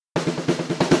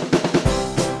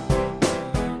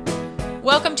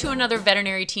Welcome to another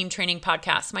Veterinary Team Training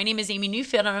podcast. My name is Amy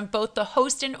Newfield, and I'm both the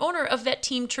host and owner of Vet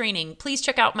Team Training. Please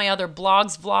check out my other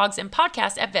blogs, vlogs, and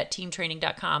podcasts at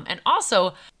vetteamtraining.com. And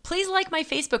also, please like my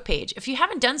Facebook page. If you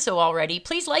haven't done so already,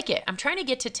 please like it. I'm trying to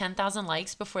get to 10,000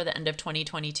 likes before the end of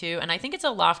 2022, and I think it's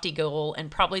a lofty goal and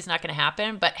probably is not going to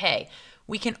happen, but hey,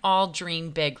 we can all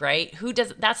dream big, right?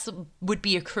 Would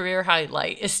be a career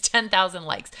highlight is 10,000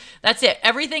 likes. That's it.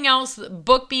 Everything else,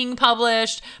 book being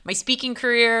published, my speaking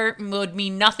career would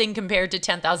mean nothing compared to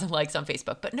 10,000 likes on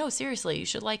Facebook. But no, seriously, you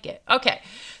should like it. Okay,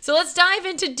 so let's dive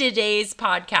into today's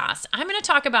podcast. I'm going to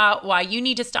talk about why you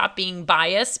need to stop being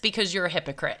biased because you're a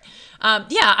hypocrite.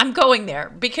 I'm going there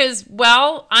because,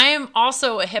 well, I am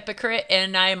also a hypocrite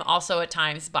and I am also at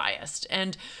times biased.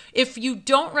 And if you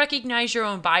don't recognize your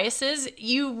own biases,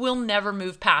 you will never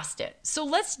move past it. So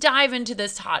let's dive into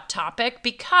this hot topic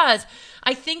because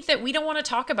I think that we don't want to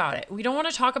talk about it. We don't want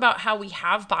to talk about how we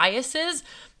have biases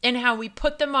and how we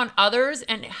put them on others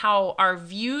and how our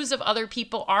views of other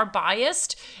people are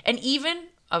biased and even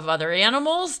of other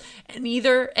animals and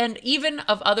even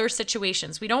of other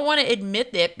situations. We don't want to admit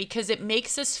it because it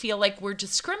makes us feel like we're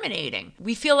discriminating.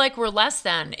 We feel like we're less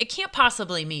than. It can't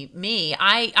possibly be me.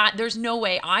 There's no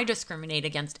way I discriminate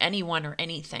against anyone or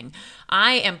anything.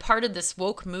 I am part of this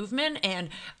woke movement and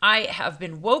I have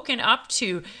been woken up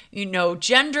to,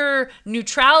 gender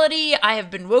neutrality. I have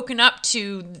been woken up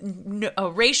to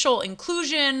racial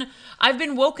inclusion. I've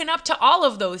been woken up to all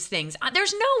of those things.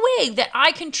 There's no way that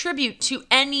I contribute to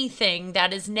anything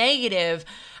that is negative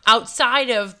outside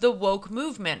of the woke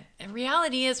movement. The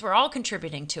reality is we're all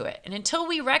contributing to it. And until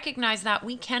we recognize that,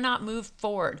 we cannot move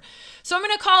forward. So I'm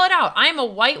going to call it out. I'm a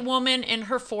white woman in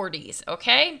her 40s,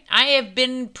 okay? I have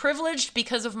been privileged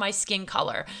because of my skin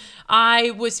color.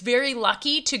 I was very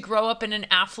lucky to grow up in an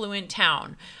affluent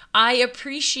town. I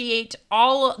appreciate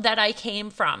all that I came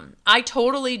from. I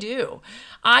totally do.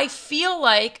 I feel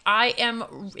like I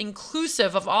am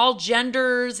inclusive of all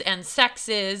genders and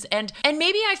sexes, and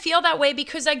maybe I feel that way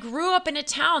because I grew up in a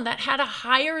town that had a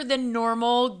higher than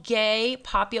normal gay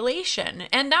population,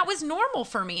 and that was normal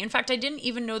for me. In fact, I didn't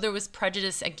even know there was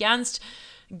prejudice against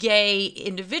gay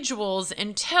individuals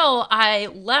until I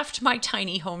left my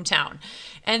tiny hometown.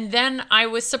 And then I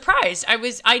was surprised.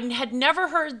 I had never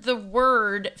heard the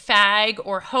word fag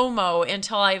or homo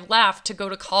until I left to go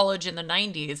to college in the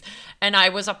 90s. And I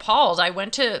was appalled.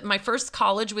 My first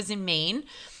college was in Maine.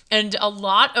 And a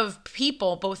lot of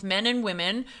people, both men and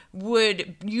women,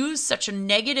 would use such a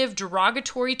negative,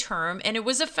 derogatory term. And it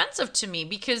was offensive to me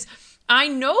because I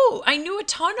knew a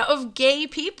ton of gay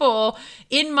people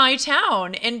in my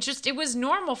town and it was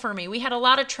normal for me. We had a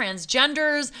lot of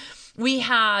transgenders. We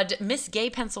had Miss Gay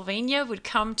Pennsylvania would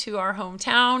come to our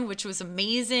hometown, which was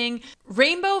amazing.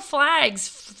 Rainbow flags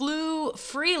flew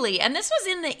freely. And this was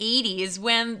in the 80s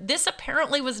when this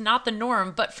apparently was not the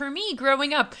norm. But for me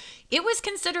growing up, it was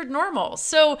considered normal.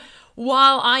 So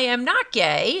while I am not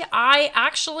gay, I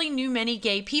actually knew many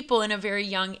gay people in a very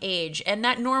young age, and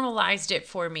that normalized it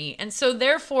for me. And so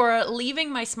therefore,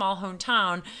 leaving my small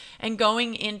hometown and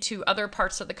going into other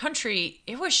parts of the country,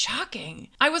 it was shocking.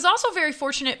 I was also very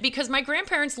fortunate because my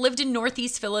grandparents lived in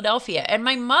Northeast Philadelphia, and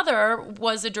my mother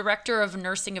was a director of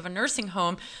nursing of a nursing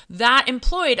home that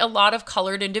employed a lot of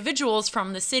colored individuals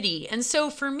from the city. And so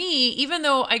for me, even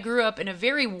though I grew up in a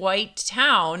very white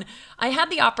town, I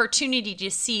had the opportunity to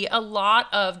see a lot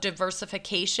of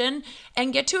diversification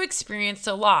and get to experience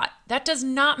a lot. That does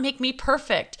not make me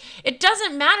perfect. It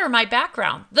doesn't matter my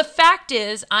background. The fact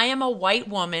is, I am a white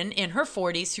woman in her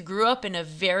 40s who grew up in a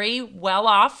very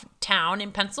well-off town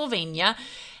in Pennsylvania.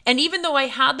 And even though I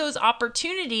had those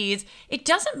opportunities, it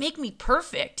doesn't make me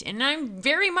perfect. And I'm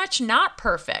very much not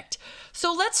perfect.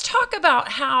 So let's talk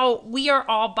about how we are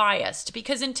all biased,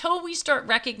 because until we start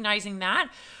recognizing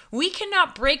that, we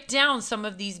cannot break down some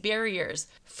of these barriers.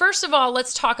 First of all,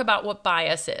 let's talk about what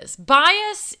bias is.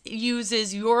 Bias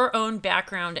uses your own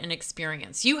background and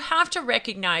experience. You have to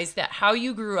recognize that how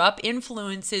you grew up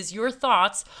influences your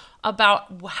thoughts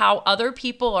about how other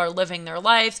people are living their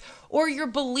lives or your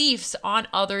beliefs on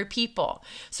other people.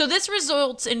 So this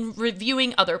results in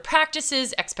reviewing other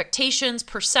practices, expectations,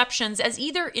 perceptions as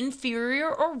either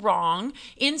inferior or wrong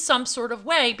in some sort of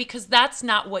way because that's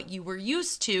not what you were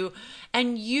used to,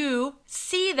 and you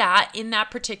see that in that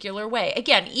particular way.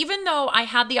 Again, even though I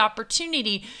had the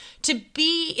opportunity to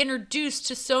be introduced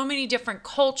to so many different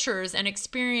cultures and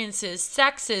experiences,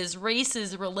 sexes,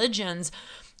 races, religions,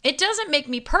 It doesn't make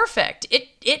me perfect.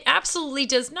 It absolutely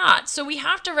does not. So we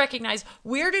have to recognize,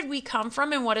 where did we come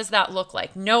from and what does that look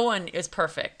like? No one is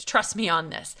perfect. Trust me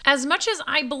on this. As much as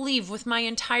I believe with my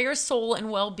entire soul and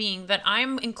well-being that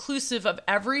I'm inclusive of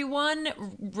everyone,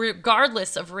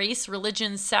 regardless of race,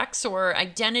 religion, sex, or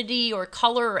identity, or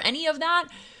color, or any of that,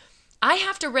 I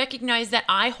have to recognize that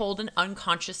I hold an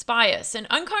unconscious bias. And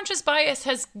unconscious bias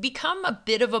has become a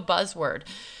bit of a buzzword.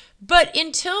 But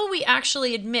until we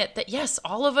actually admit that, yes,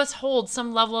 all of us hold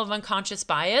some level of unconscious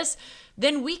bias,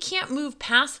 then we can't move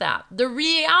past that. The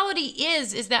reality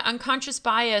is that unconscious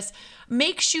bias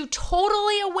makes you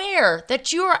totally aware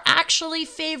that you are actually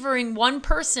favoring one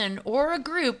person or a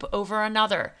group over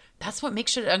another. That's what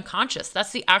makes it unconscious.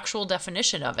 That's the actual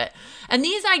definition of it. And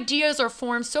these ideas are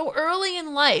formed so early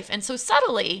in life and so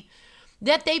subtly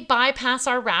that they bypass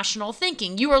our rational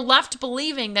thinking. You are left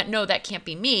believing that, no, that can't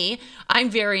be me.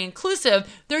 I'm very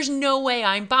inclusive. There's no way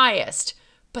I'm biased.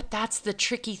 But that's the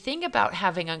tricky thing about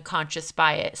having unconscious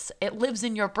bias. It lives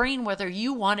in your brain whether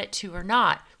you want it to or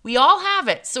not. We all have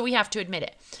it, so we have to admit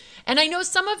it. And I know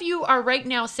some of you are right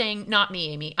now saying, not me,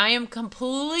 Amy. I am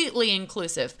completely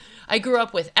inclusive. I grew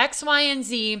up with X, Y, and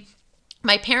Z.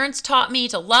 My parents taught me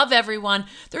to love everyone.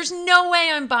 There's no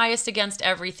way I'm biased against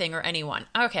everything or anyone.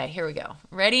 Okay, here we go.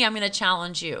 Ready? I'm going to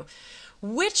challenge you.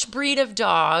 Which breed of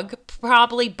dog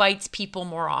probably bites people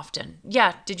more often?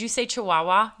 Yeah, did you say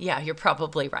Chihuahua? Yeah, you're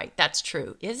probably right. That's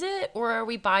true. Is it? Or are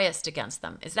we biased against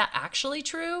them? Is that actually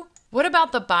true? What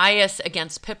about the bias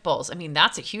against pit bulls? I mean,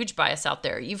 that's a huge bias out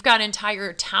there. You've got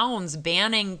entire towns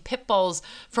banning pit bulls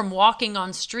from walking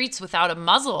on streets without a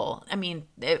muzzle. I mean,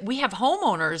 we have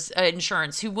homeowners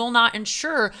insurance who will not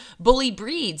insure bully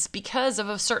breeds because of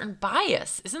a certain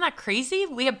bias. Isn't that crazy?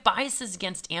 We have biases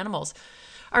against animals.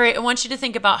 All right, I want you to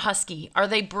think about husky. Are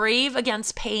they brave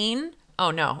against pain?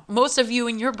 Oh no, most of you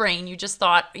in your brain, you just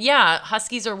thought, yeah,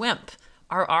 huskies are wimp.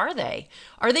 Or are they?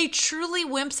 Are they truly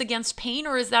wimps against pain,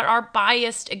 or is that our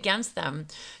bias against them?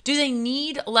 Do they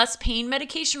need less pain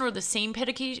medication or the same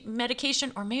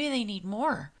medication, or maybe they need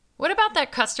more? What about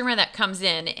that customer that comes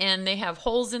in and they have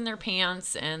holes in their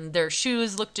pants and their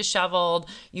shoes look disheveled?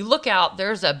 You look out,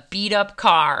 there's a beat up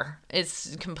car.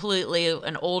 It's completely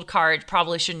an old car. It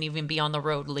probably shouldn't even be on the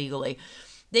road legally.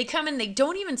 They come in, they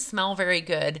don't even smell very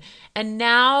good. And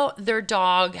now their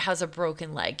dog has a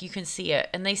broken leg. You can see it.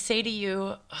 And they say to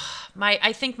you,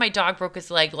 I think my dog broke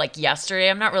his leg like yesterday.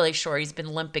 I'm not really sure. He's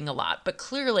been limping a lot, but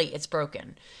clearly it's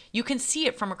broken. You can see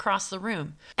it from across the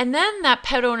room. And then that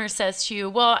pet owner says to you,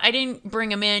 well, I didn't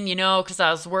bring him in, because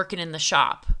I was working in the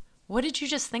shop. What did you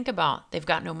just think about? They've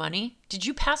got no money? Did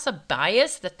you pass a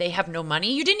bias that they have no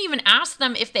money? You didn't even ask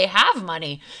them if they have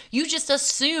money. You just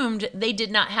assumed they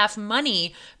did not have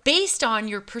money based on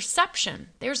your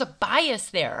perception. There's a bias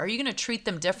there. Are you going to treat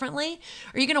them differently?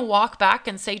 Are you going to walk back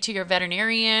and say to your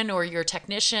veterinarian or your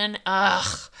technician,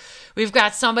 we've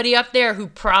got somebody up there who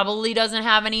probably doesn't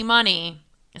have any money?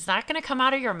 Is that going to come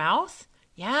out of your mouth?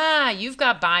 Yeah, you've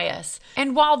got bias.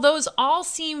 And while those all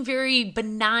seem very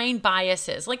benign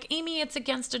biases, like Amy, it's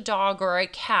against a dog or a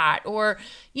cat or,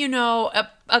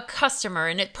 a customer,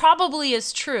 and it probably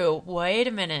is true. Wait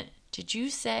a minute. Did you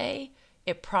say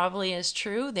it probably is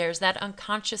true? There's that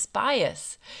unconscious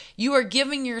bias. You are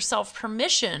giving yourself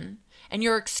permission and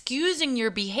you're excusing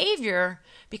your behavior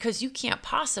because you can't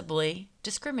possibly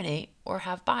discriminate or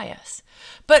have bias.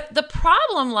 But the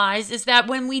problem lies is that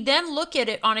when we then look at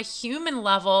it on a human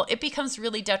level, it becomes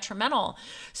really detrimental.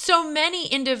 So many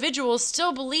individuals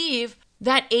still believe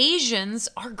that Asians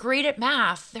are great at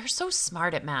math. They're so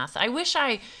smart at math. I wish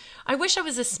I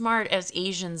was as smart as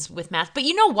Asians with math. But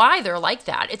you know why they're like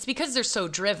that? It's because they're so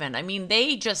driven. I mean,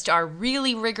 they just are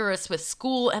really rigorous with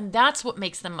school, and that's what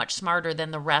makes them much smarter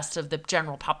than the rest of the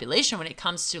general population when it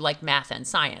comes to like math and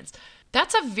science.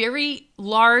 That's a very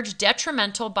large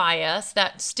detrimental bias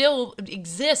that still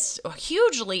exists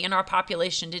hugely in our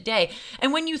population today.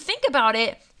 And when you think about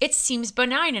it, it seems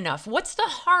benign enough. What's the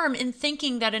harm in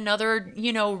thinking that another,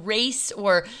 race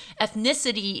or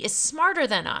ethnicity is smarter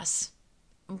than us?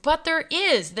 But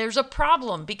there's a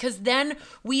problem, because then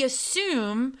we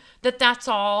assume that that's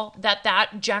all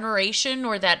that generation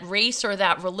or that race or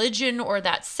that religion or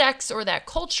that sex or that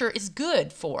culture is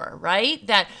good for, right?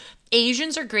 That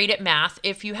Asians are great at math.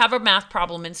 If you have a math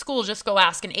problem in school, just go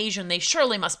ask an Asian. They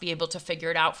surely must be able to figure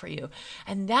it out for you.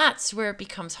 And that's where it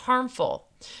becomes harmful.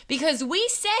 Because we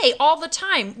say all the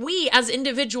time, we as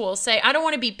individuals say, I don't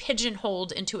want to be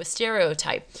pigeonholed into a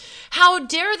stereotype. How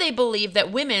dare they believe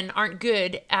that women aren't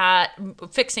good at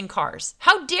fixing cars?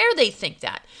 How dare they think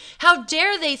that? How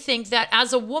dare they think that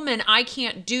as a woman, I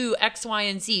can't do X, Y,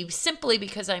 and Z simply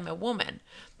because I'm a woman?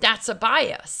 that's a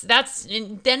bias.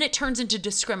 Then it turns into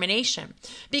discrimination,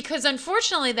 because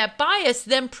unfortunately that bias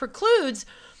then precludes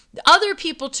other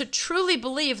people to truly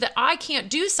believe that I can't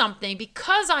do something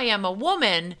because I am a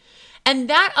woman. And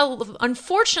that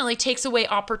unfortunately takes away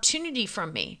opportunity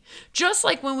from me. Just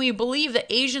like when we believe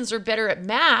that Asians are better at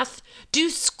math, do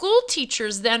school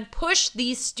teachers then push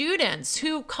these students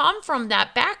who come from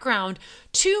that background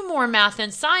to more math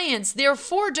and science,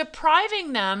 therefore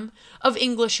depriving them of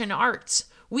English and arts?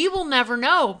 We will never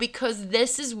know, because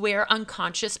this is where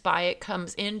unconscious bias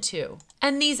comes into.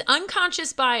 And these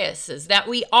unconscious biases that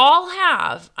we all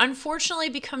have, unfortunately,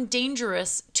 become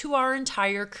dangerous to our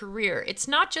entire career. It's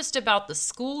not just about the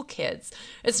school kids.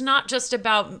 It's not just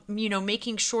about,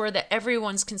 making sure that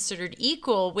everyone's considered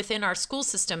equal within our school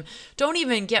system. Don't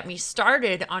even get me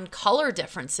started on color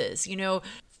differences.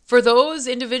 For those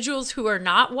individuals who are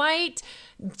not white,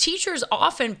 teachers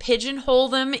often pigeonhole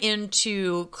them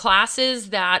into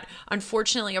classes that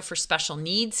unfortunately are for special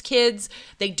needs kids.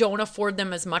 They don't afford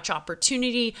them as much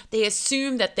opportunity. They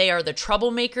assume that they are the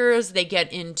troublemakers. They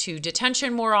get into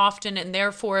detention more often, and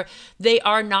therefore they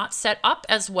are not set up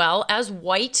as well as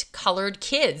white colored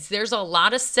kids. There's a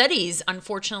lot of studies,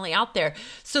 unfortunately, out there.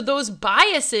 So those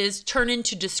biases turn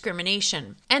into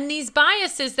discrimination. And these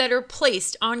biases that are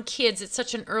placed on kids at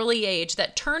such an early age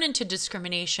that turn into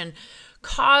discrimination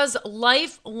cause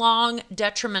lifelong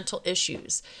detrimental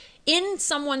issues. In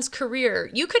someone's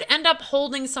career, you could end up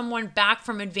holding someone back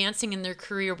from advancing in their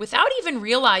career without even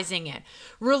realizing it,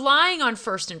 relying on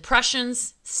first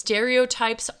impressions,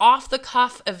 stereotypes,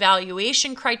 off-the-cuff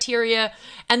evaluation criteria,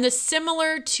 and the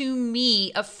similar to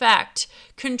me effect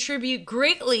contribute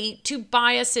greatly to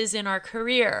biases in our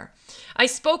career. I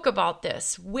spoke about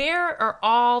this. Where are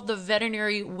all the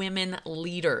veterinary women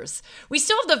leaders? We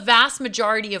still have the vast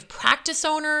majority of practice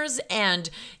owners and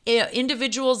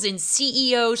individuals in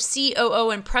CEO, COO,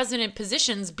 and president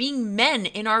positions being men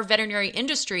in our veterinary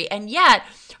industry. And yet,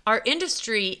 our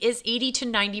industry is 80 to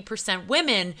 90%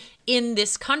 women in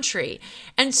this country.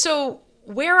 And so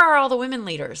where are all the women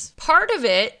leaders? Part of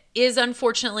it is,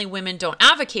 unfortunately, women don't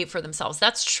advocate for themselves.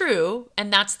 That's true,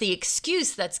 and that's the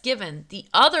excuse that's given. The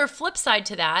other flip side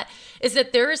to that is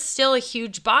that there is still a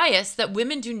huge bias that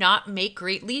women do not make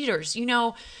great leaders.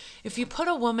 If you put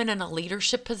a woman in a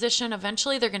leadership position,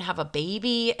 eventually they're going to have a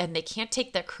baby and they can't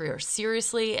take that career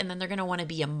seriously, and then they're going to want to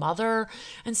be a mother.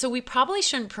 And so we probably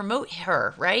shouldn't promote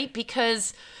her, right?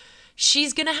 Because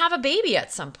she's going to have a baby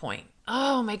at some point.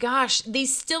 Oh my gosh, they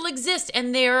still exist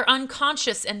and they're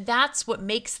unconscious, and that's what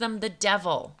makes them the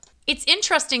devil. It's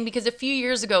interesting because a few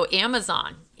years ago,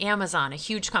 Amazon, a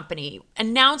huge company,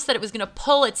 announced that it was going to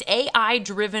pull its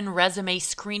AI-driven resume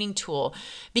screening tool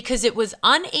because it was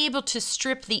unable to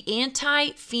strip the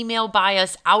anti-female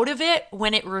bias out of it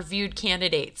when it reviewed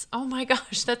candidates. Oh my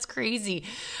gosh, that's crazy.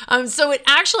 So it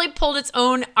actually pulled its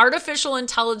own artificial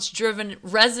intelligence-driven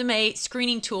resume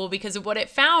screening tool because of what it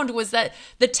found was that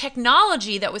the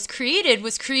technology that was created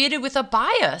with a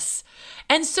bias.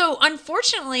 And so,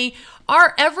 unfortunately,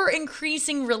 our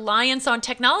ever-increasing reliance on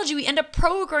technology, we end up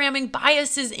programming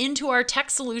biases into our tech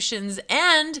solutions,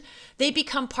 and they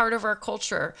become part of our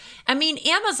culture. I mean,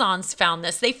 Amazon's found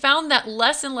this. They found that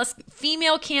less and less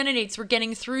female candidates were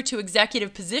getting through to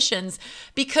executive positions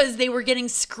because they were getting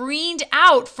screened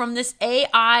out from this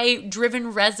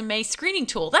AI-driven resume screening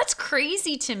tool. That's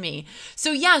crazy to me.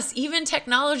 So yes, even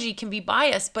technology can be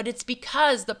biased, but it's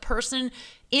because the person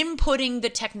inputting the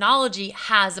technology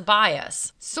has a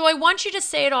bias. So I want you to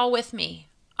say it all with me.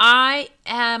 I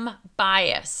am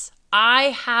biased. I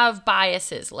have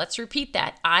biases. Let's repeat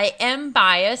that. I am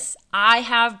biased. I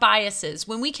have biases.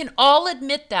 When we can all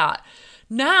admit that,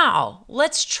 now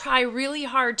let's try really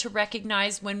hard to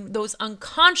recognize when those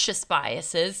unconscious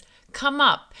biases come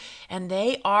up, and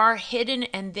they are hidden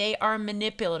and they are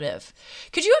manipulative.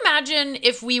 Could you imagine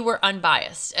if we were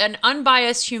unbiased? An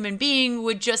unbiased human being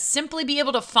would just simply be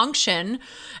able to function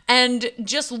and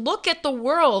just look at the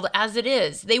world as it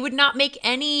is. They would not make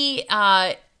any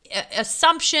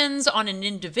assumptions on an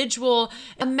individual.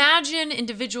 Imagine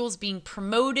individuals being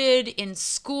promoted in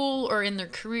school or in their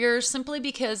careers simply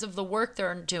because of the work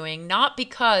they're doing, not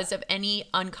because of any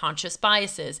unconscious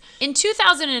biases. In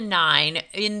 2009,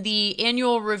 in the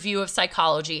Annual Review of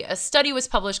Psychology, a study was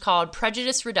published called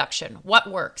Prejudice Reduction: What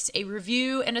Works? A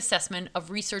Review and Assessment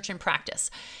of Research and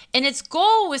Practice. And its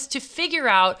goal was to figure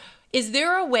out, is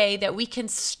there a way that we can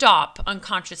stop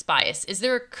unconscious bias? Is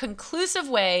there a conclusive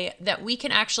way that we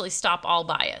can actually stop all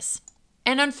bias?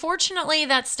 And unfortunately,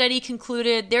 that study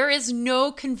concluded there is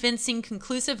no convincing,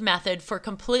 conclusive method for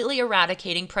completely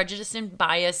eradicating prejudice and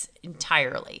bias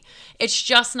entirely. It's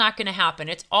just not going to happen.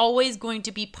 It's always going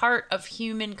to be part of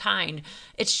humankind.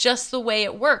 It's just the way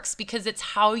it works because it's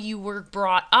how you were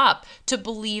brought up to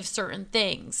believe certain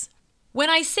things. When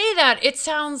I say that, it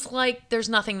sounds like there's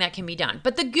nothing that can be done.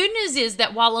 But the good news is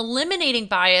that while eliminating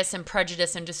bias and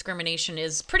prejudice and discrimination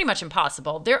is pretty much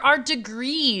impossible, there are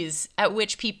degrees at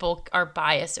which people are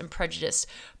biased and prejudiced,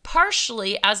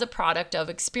 partially as a product of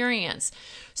experience.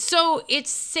 So it's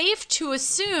safe to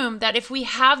assume that if we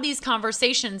have these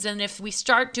conversations and if we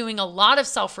start doing a lot of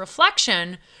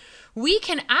self-reflection, we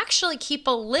can actually keep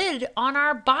a lid on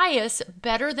our bias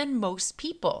better than most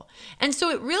people. And so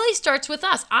it really starts with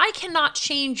us. I cannot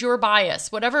change your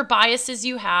bias, whatever biases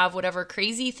you have, whatever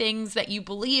crazy things that you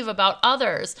believe about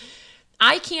others.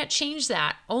 I can't change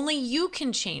that. Only you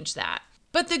can change that.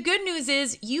 But the good news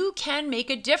is you can make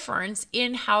a difference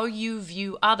in how you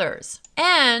view others.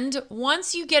 And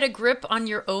once you get a grip on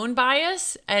your own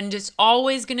bias, and it's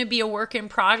always going to be a work in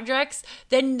progress,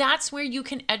 then that's where you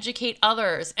can educate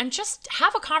others and just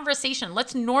have a conversation.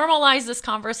 Let's normalize this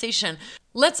conversation.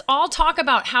 Let's all talk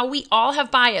about how we all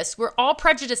have bias. We're all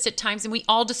prejudiced at times and we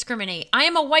all discriminate. I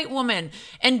am a white woman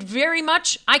and very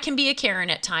much I can be a Karen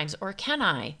at times. Or can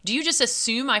I? Do you just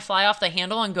assume I fly off the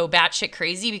handle and go batshit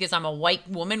crazy because I'm a white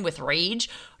woman with rage?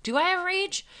 Do I have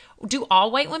rage? Do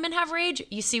all white women have rage?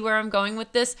 You see where I'm going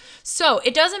with this? So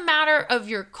it doesn't matter of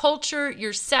your culture,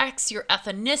 your sex, your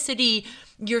ethnicity,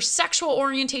 your sexual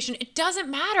orientation. It doesn't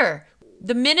matter.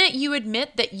 The minute you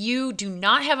admit that you do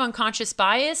not have unconscious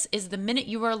bias is the minute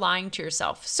you are lying to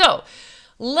yourself. So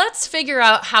let's figure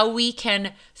out how we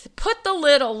can put the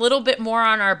lid a little bit more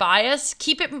on our bias,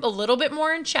 keep it a little bit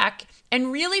more in check,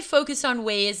 and really focus on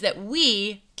ways that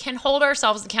we can hold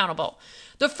ourselves accountable.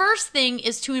 The first thing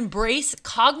is to embrace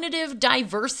cognitive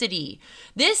diversity.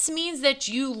 This means that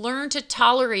you learn to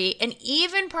tolerate and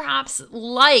even perhaps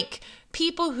like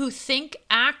people who think,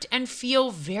 act, and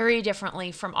feel very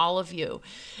differently from all of you.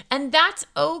 And that's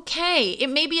okay. It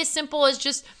may be as simple as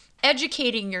just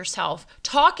educating yourself,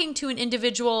 talking to an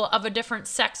individual of a different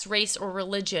sex, race, or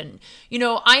religion. You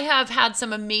know, I have had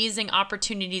some amazing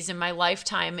opportunities in my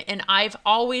lifetime, and I've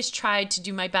always tried to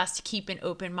do my best to keep an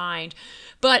open mind.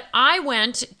 But I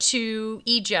went to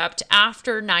Egypt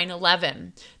after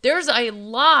 9/11. There's a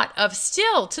lot of,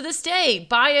 still to this day,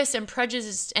 bias and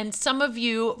prejudice. And some of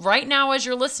you right now, as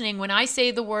you're listening, when I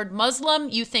say the word Muslim,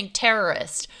 you think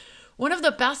terrorist. One of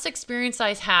the best experiences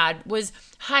I had was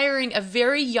hiring a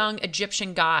very young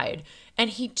Egyptian guide, and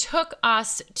he took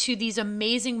us to these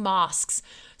amazing mosques,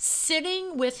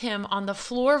 sitting with him on the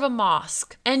floor of a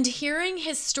mosque and hearing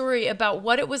his story about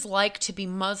what it was like to be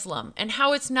Muslim and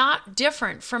how it's not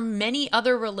different from many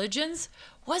other religions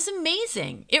was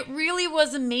amazing. It really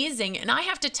was amazing. And I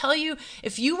have to tell you,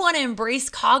 if you want to embrace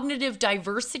cognitive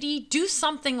diversity, do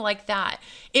something like that.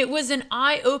 It was an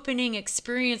eye-opening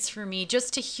experience for me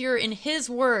just to hear in his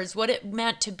words what it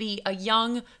meant to be a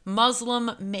young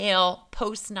Muslim male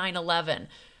post 9/11.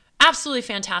 Absolutely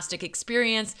fantastic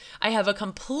experience. I have a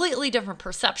completely different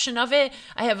perception of it.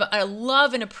 I have a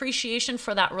love and appreciation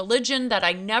for that religion that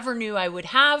I never knew I would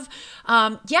have.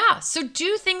 So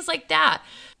do things like that.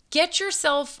 Get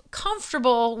yourself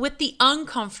comfortable with the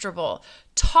uncomfortable.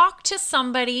 Talk to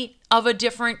somebody of a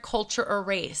different culture or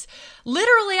race.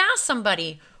 Literally ask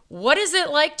somebody, what is it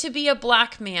like to be a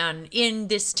Black man in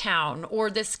this town or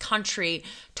this country?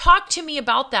 Talk to me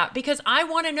about that because I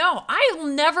want to know. I will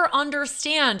never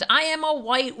understand. I am a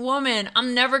white woman.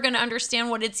 I'm never going to understand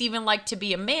what it's even like to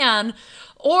be a man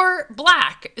or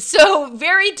Black. So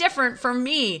very different from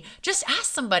me. Just ask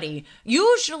somebody.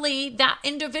 Usually that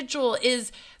individual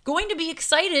is going to be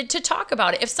excited to talk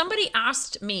about it. If somebody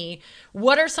asked me,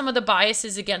 what are some of the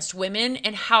biases against women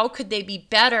and how could they be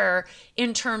better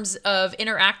in terms of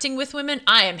interacting with women?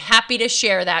 I am happy to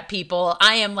share that, people.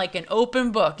 I am like an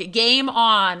open book. Game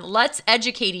on. Let's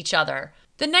educate each other.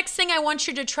 The next thing I want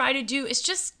you to try to do is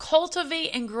just cultivate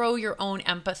and grow your own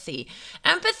empathy.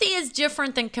 Empathy is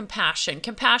different than compassion.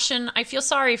 Compassion, I feel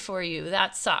sorry for you,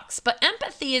 that sucks. But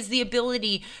empathy is the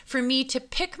ability for me to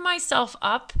pick myself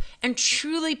up and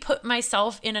truly put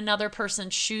myself in another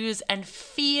person's shoes and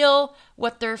feel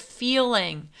what they're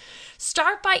feeling.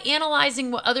 Start by analyzing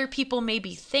what other people may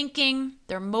be thinking,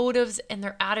 their motives, and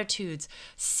their attitudes.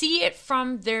 See it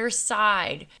from their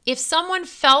side. If someone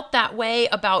felt that way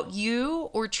about you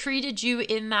or treated you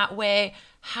in that way,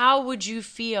 how would you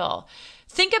feel?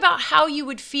 Think about how you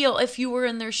would feel if you were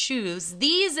in their shoes.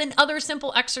 These and other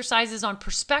simple exercises on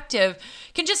perspective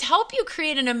can just help you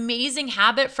create an amazing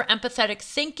habit for empathetic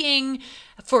thinking,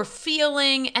 for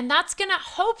feeling, and that's going to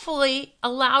hopefully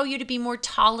allow you to be more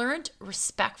tolerant,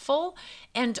 respectful,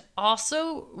 and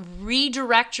also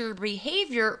redirect your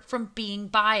behavior from being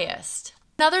biased.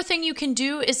 Another thing you can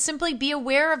do is simply be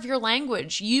aware of your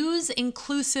language. Use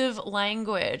inclusive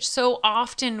language. So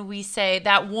often we say,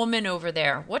 that woman over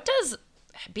there. What does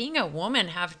being a woman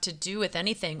have to do with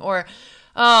anything? Or,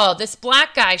 oh, this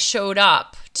black guy showed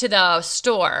up to the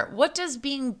store. What does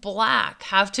being black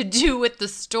have to do with the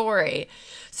story?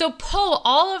 So pull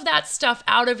all of that stuff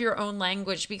out of your own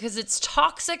language because it's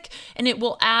toxic and it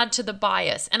will add to the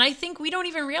bias. And I think we don't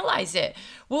even realize it.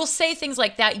 We'll say things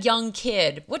like that young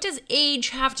kid. What does age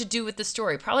have to do with the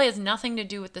story? Probably has nothing to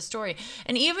do with the story.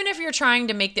 And even if you're trying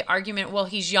to make the argument, well,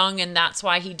 he's young and that's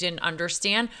why he didn't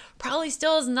understand, probably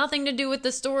still has nothing to do with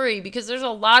the story because there's a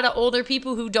lot of older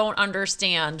people who don't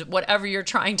understand whatever you're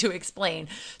trying to explain.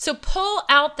 So pull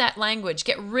out that language,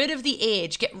 get rid of the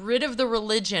age, get rid of the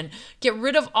religion, get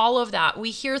rid of all of that.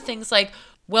 We hear things like,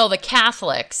 well, the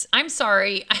Catholics, I'm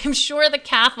sorry, I'm sure the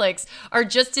Catholics are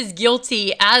just as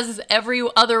guilty as every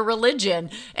other religion.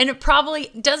 And it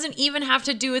probably doesn't even have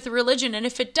to do with religion. And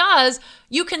if it does,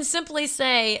 you can simply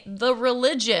say the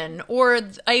religion or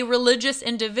a religious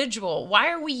individual. Why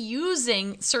are we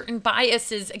using certain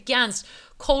biases against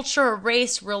culture,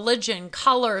 race, religion,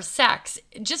 color, sex?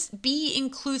 Just be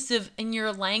inclusive in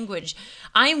your language.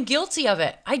 I'm guilty of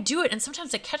it. I do it. And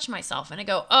sometimes I catch myself and I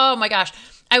go, oh my gosh,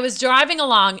 I was driving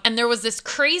along and there was this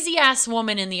crazy ass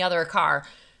woman in the other car.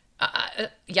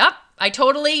 Yep. I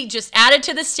totally just added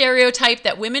to the stereotype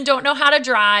that women don't know how to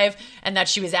drive and that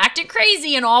she was acting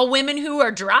crazy and all women who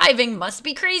are driving must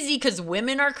be crazy because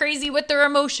women are crazy with their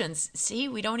emotions. See,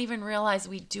 we don't even realize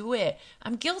we do it.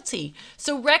 I'm guilty.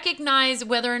 So recognize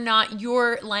whether or not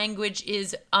your language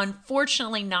is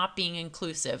unfortunately not being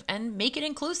inclusive and make it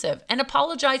inclusive and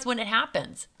apologize when it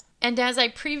happens. And as I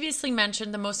previously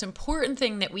mentioned, the most important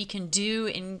thing that we can do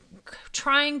in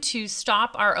trying to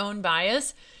stop our own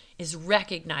bias is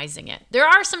recognizing it. There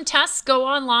are some tests. Go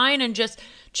online and just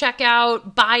check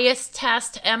out bias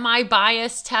test, am I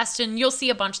biased test, and you'll see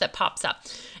a bunch that pops up.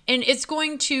 And it's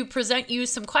going to present you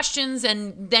some questions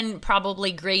and then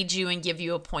probably grade you and give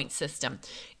you a point system.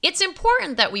 It's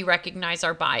important that we recognize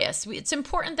our bias. It's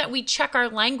important that we check our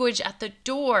language at the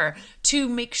door to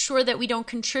make sure that we don't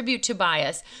contribute to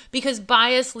bias, because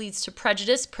bias leads to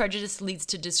prejudice, prejudice leads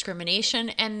to discrimination,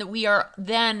 and we are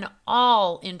then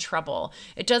all in trouble.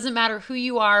 It doesn't matter who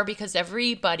you are because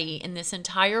everybody in this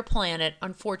entire planet,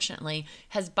 unfortunately,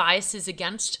 has biases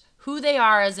against who they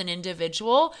are as an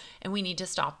individual, and we need to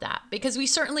stop that because we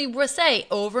certainly will say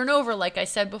over and over, like I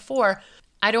said before,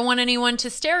 I don't want anyone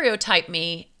to stereotype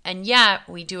me, and yet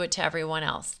we do it to everyone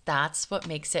else. That's what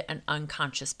makes it an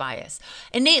unconscious bias.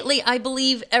 Innately, I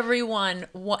believe everyone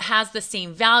has the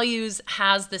same values,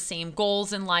 has the same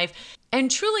goals in life,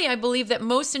 and truly I believe that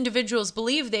most individuals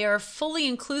believe they are fully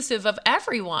inclusive of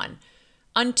everyone.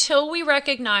 Until we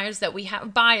recognize that we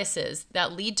have biases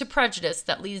that lead to prejudice,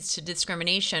 that leads to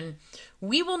discrimination,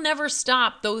 we will never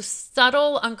stop those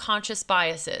subtle unconscious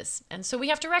biases. And so we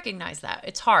have to recognize that.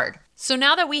 It's hard. So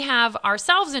now that we have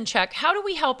ourselves in check, how do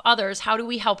we help others? How do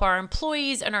we help our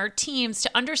employees and our teams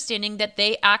to understanding that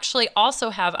they actually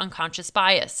also have unconscious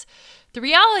bias? The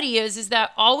reality is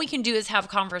that all we can do is have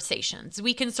conversations.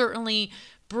 We can certainly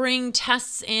bring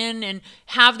tests in and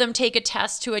have them take a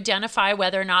test to identify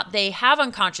whether or not they have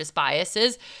unconscious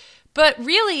biases. But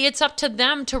really, it's up to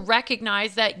them to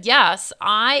recognize that, yes,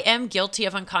 I am guilty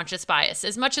of unconscious bias.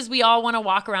 As much as we all want to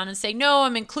walk around and say, no,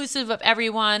 I'm inclusive of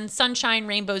everyone, sunshine,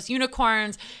 rainbows,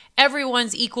 unicorns,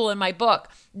 everyone's equal in my book.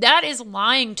 That is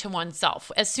lying to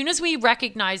oneself. As soon as we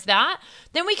recognize that,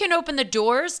 then we can open the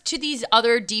doors to these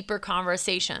other deeper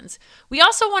conversations. We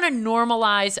also want to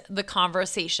normalize the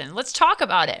conversation. Let's talk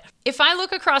about it. If I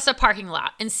look across a parking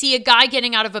lot and see a guy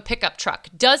getting out of a pickup truck,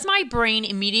 does my brain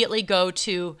immediately go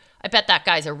to, I bet that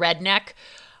guy's a redneck?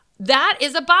 That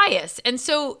is a bias. And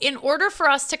so in order for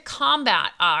us to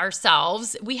combat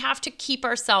ourselves, we have to keep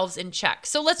ourselves in check.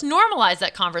 So let's normalize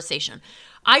that conversation.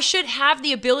 I should have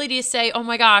the ability to say, oh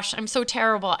my gosh, I'm so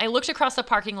terrible. I looked across the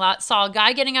parking lot, saw a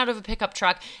guy getting out of a pickup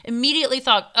truck, immediately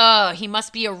thought, oh, he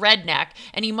must be a redneck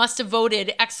and he must have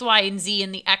voted X, Y, and Z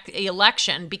in the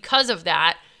election because of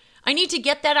that. I need to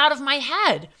get that out of my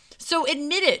head. So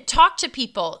admit it, talk to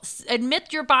people,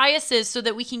 admit your biases so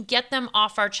that we can get them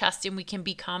off our chest and we can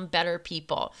become better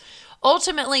people.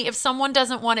 Ultimately, if someone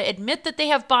doesn't want to admit that they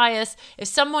have bias, if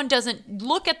someone doesn't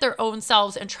look at their own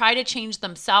selves and try to change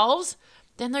themselves,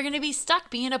 then they're going to be stuck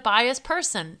being a biased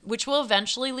person, which will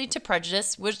eventually lead to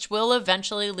prejudice, which will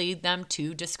eventually lead them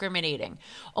to discriminating.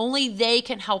 Only they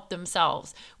can help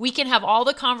themselves. We can have all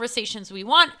the conversations we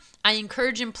want. I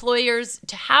encourage employers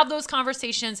to have those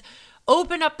conversations,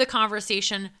 open up the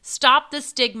conversation, stop the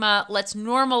stigma, let's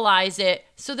normalize it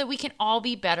so that we can all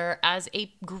be better as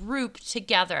a group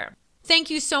together.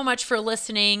 Thank you so much for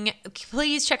listening.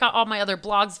 Please check out all my other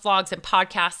blogs, vlogs, and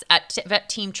podcasts at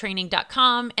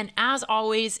vetteamtraining.com. And as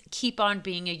always, keep on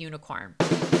being a unicorn.